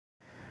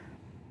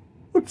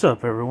What's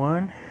up,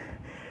 everyone?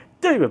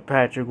 David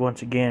Patrick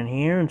once again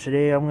here, and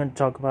today I'm going to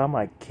talk about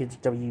my Kids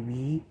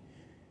WB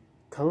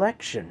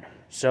collection.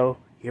 So,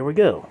 here we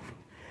go.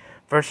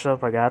 First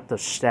up, I got the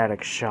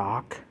Static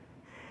Shock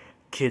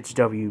Kids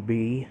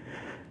WB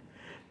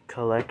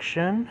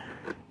collection.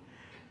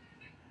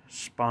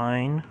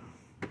 Spine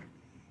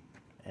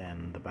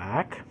and the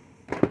back.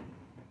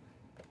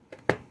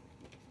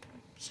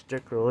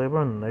 Sticker label,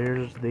 and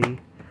there's the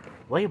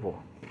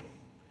label.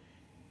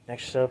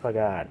 Next up, I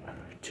got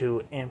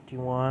two empty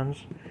ones.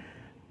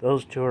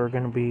 Those two are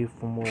going to be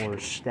for more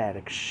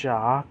Static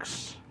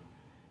Shocks.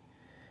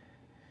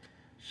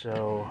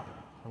 So,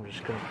 I'm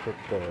just going to put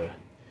the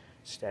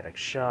Static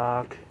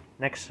Shock.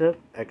 Next up,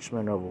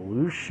 X-Men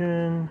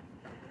Evolution.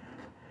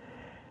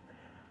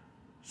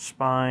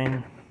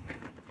 Spine.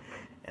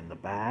 And the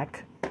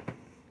back.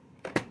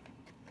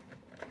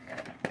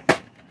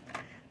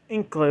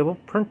 Ink label,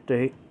 print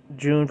date,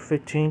 June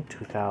 15,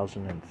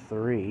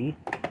 2003.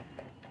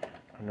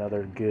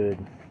 Another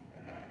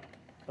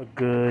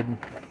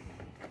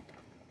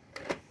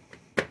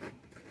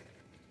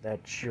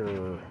that's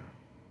your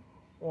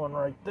one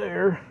right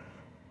there.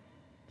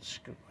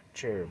 Scoot my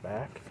chair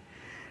back.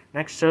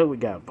 Next up, we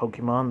got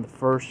Pokemon, the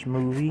first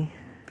movie.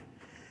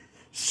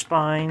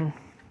 Spine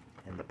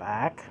in the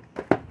back.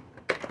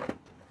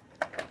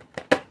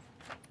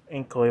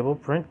 Ink label,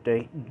 print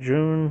date,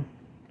 June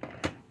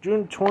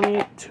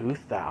 20th,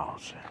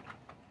 2000.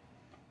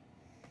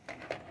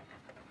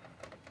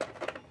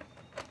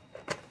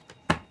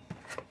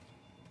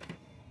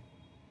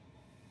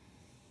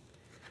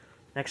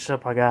 Next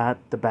up, I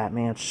got the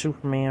Batman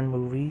Superman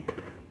movie.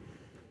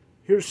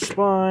 Here's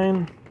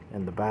Spine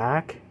and the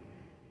back.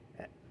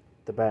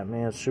 The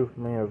Batman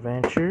Superman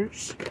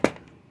Adventures.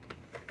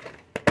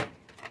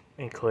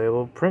 Ink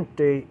label, print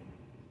date,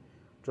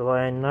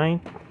 July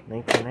 9th,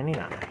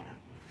 1999.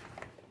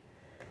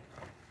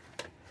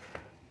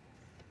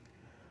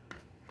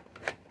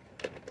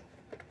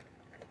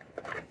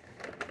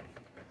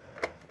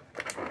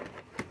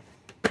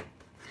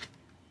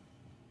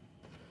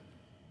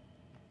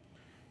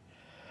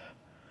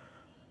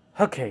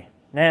 Okay,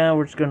 now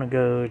we're just gonna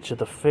go to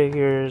the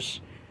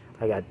figures.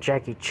 I got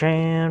Jackie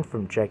Chan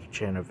from Jackie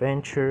Chan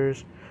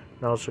Adventures,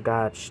 and also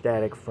got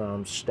Static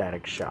from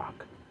Static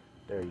Shock.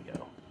 There you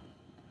go.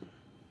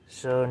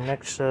 So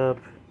next up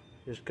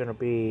is gonna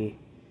be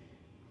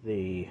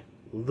the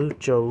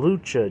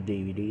LUCHA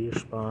DVD,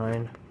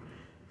 spine,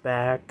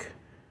 back,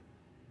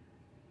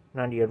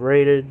 98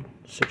 rated,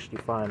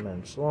 65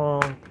 minutes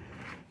long.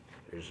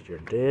 There's your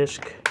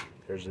disc.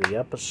 There's the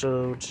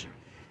episodes.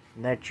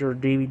 And that's your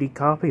DVD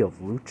copy of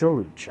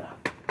LUCHA.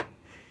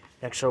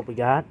 Next up, we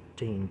got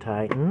Teen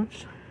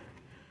Titans.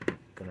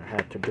 Gonna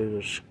have to do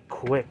this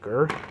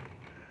quicker.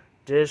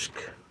 Disc.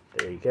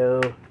 There you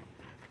go.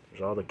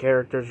 There's all the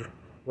characters: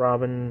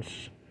 Robin,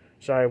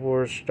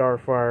 Cyborg,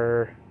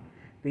 Starfire,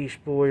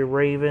 Beast Boy,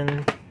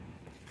 Raven,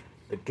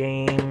 the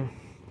game,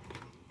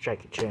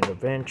 Jackie Chan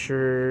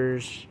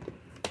Adventures,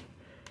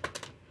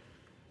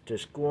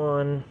 Disc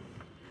 1,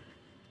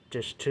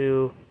 Disc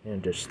 2,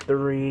 and Disc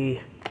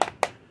 3.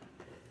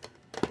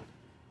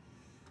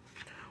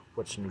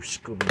 What's New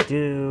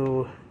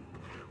Scooby-Doo?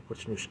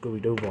 What's New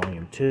Scooby-Doo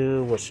Volume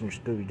 2? What's New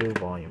Scooby-Doo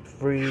Volume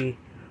 3,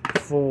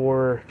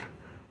 4?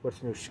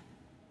 What's New...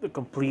 the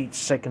complete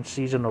second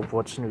season of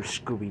What's New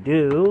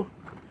Scooby-Doo.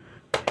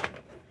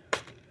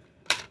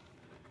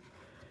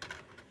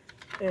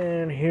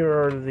 And here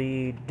are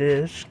the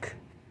disc.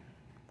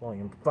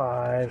 Volume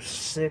 5,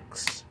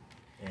 6,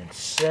 and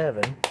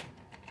 7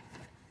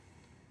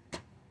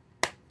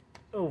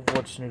 of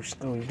What's New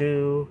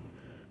Scooby-Doo.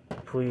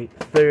 Complete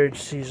third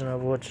season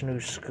of What's New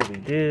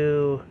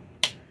Scooby-Doo.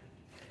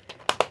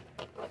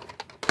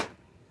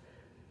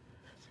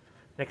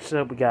 Next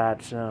up, we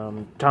got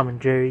some Tom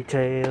and Jerry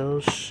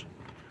Tales,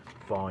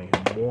 Volume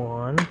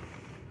 1,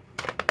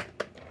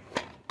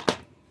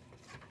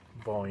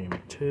 Volume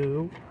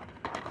 2,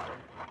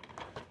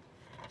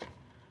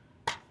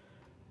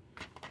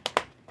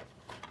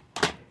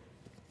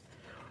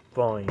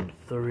 Volume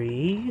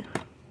 3,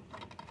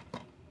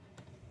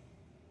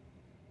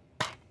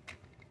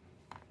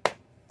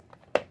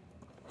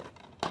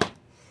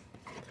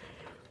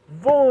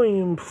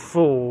 Volume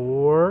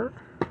 4,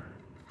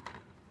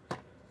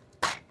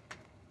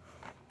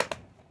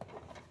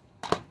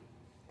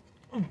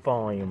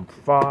 Volume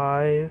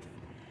 5,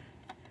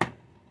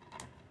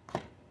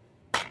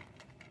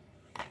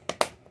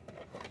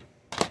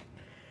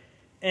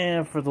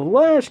 and for the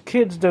last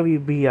Kids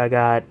WB I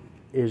got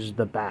is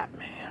the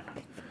Batman.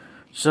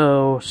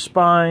 So,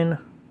 spine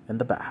and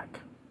the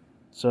back.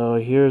 So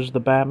here's the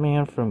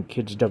Batman from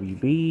Kids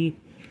WB,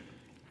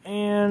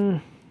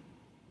 and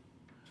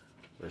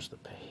where's the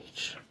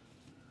page?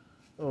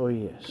 Oh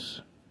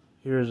yes,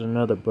 here's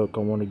another book I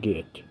want to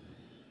get.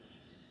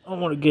 I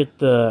want to get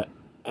the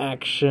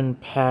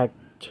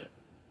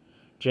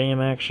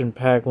Jam Action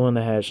Pack one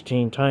that has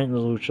Teen Titans,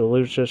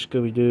 LUCHA,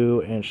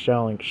 Scooby-Doo, and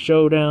Shaolin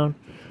Showdown.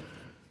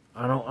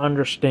 I don't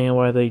understand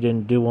why they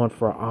didn't do one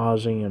for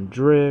OZZY and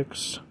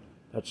DRIX.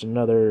 That's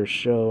another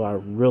show I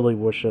really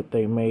wish that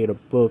they made a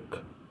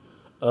book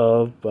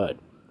of, but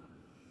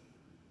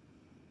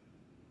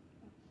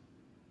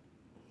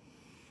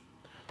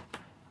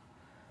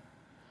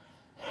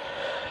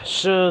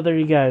so there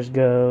you guys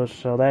go.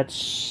 So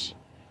that's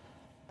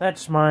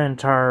my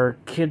entire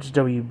Kids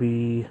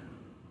WB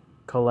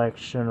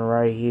collection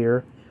right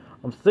here.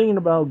 I'm thinking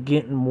about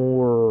getting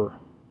more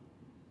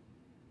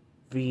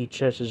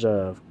VHSs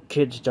of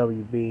Kids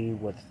WB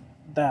with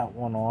that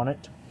one on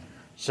it.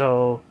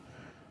 So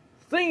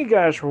thank you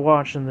guys for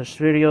watching this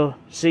video.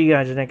 See you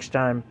guys next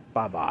time.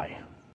 Bye bye.